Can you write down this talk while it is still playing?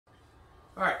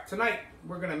All right, tonight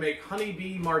we're going to make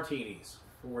honeybee martinis.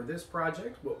 For this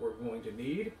project, what we're going to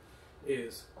need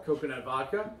is coconut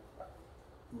vodka,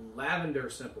 lavender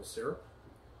simple syrup,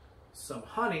 some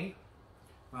honey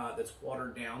that's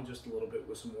watered down just a little bit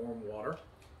with some warm water,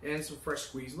 and some fresh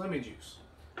squeezed lemon juice.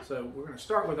 So we're going to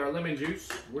start with our lemon juice.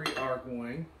 We are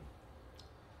going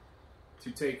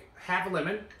to take half a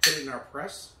lemon, put it in our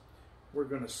press. We're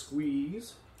going to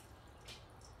squeeze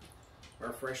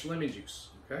our fresh lemon juice,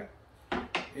 okay?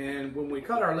 And when we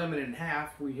cut our lemon in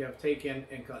half, we have taken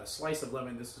and cut a slice of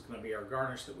lemon. This is going to be our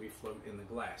garnish that we float in the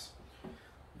glass.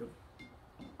 The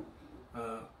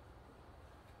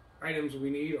items we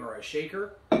need are a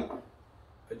shaker,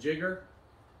 a jigger,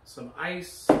 some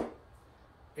ice,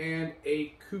 and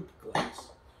a coupe glass.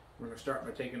 We're going to start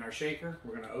by taking our shaker.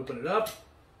 We're going to open it up.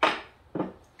 We're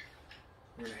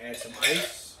going to add some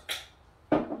ice.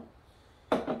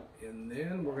 And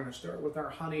then we're going to start with our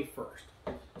honey first.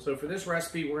 So for this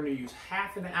recipe, we're going to use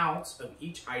 ½ an ounce of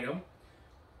each item.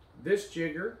 This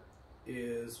jigger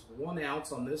is 1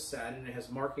 ounce on this side, and it has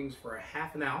markings for a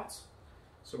 ½ an ounce.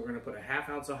 So we're going to put a ½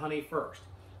 ounce of honey first.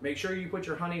 Make sure you put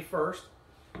your honey first,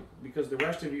 because the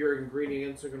rest of your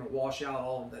ingredients are going to wash out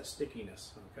all of that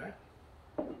stickiness, okay?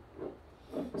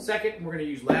 Second, we're going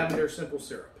to use lavender simple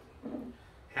syrup.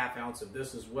 ½ ounce of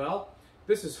this as well.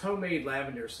 This is homemade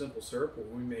lavender simple syrup, where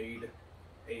we made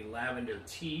a lavender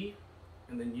tea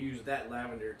and then used that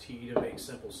lavender tea to make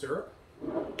simple syrup.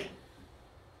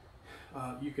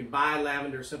 You can buy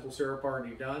lavender simple syrup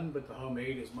already done, but the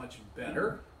homemade is much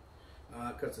better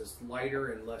because it's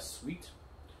lighter and less sweet.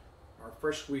 Our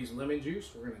fresh squeezed lemon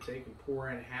juice, we're going to take and pour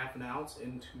in ½ an ounce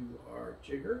into our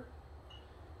jigger.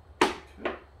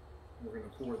 Okay. We're going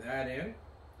to pour that in.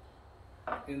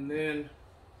 And then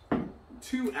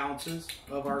 2 ounces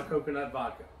of our coconut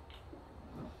vodka.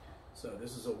 So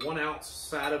this is a 1 ounce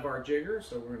side of our jigger,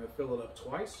 so we're going to fill it up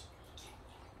twice.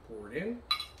 Pour it in.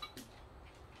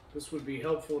 This would be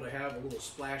helpful to have a little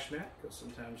splash mat, because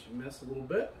sometimes you miss a little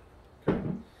bit. Okay.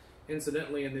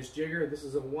 Incidentally, in this jigger, this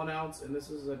is a 1 ounce and this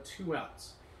is a 2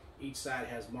 ounce. Each side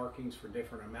has markings for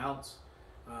different amounts,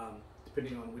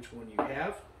 depending on which one you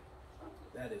have.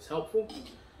 That is helpful.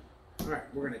 All right,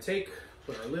 we're going to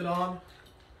put our lid on.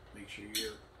 Make sure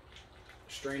your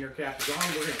strainer cap is on.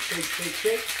 We're going to shake, shake,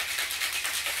 shake.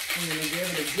 I'm going to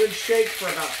give it a good shake for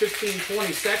about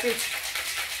 15-20 seconds.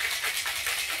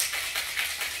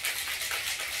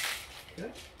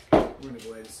 Okay. We're going to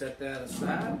go ahead and set that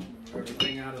aside. Move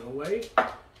everything out of the way.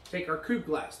 Take our coupe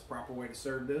glass. The proper way to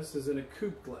serve this is in a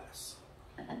coupe glass.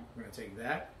 We're going to take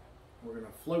that. We're going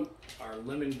to float our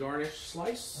lemon garnish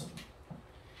slice.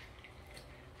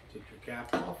 Take your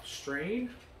cap off, strain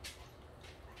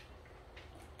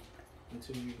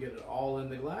until you get it all in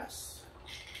the glass.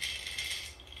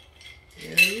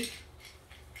 And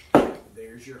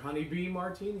there's your honeybee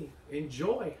martini.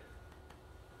 Enjoy.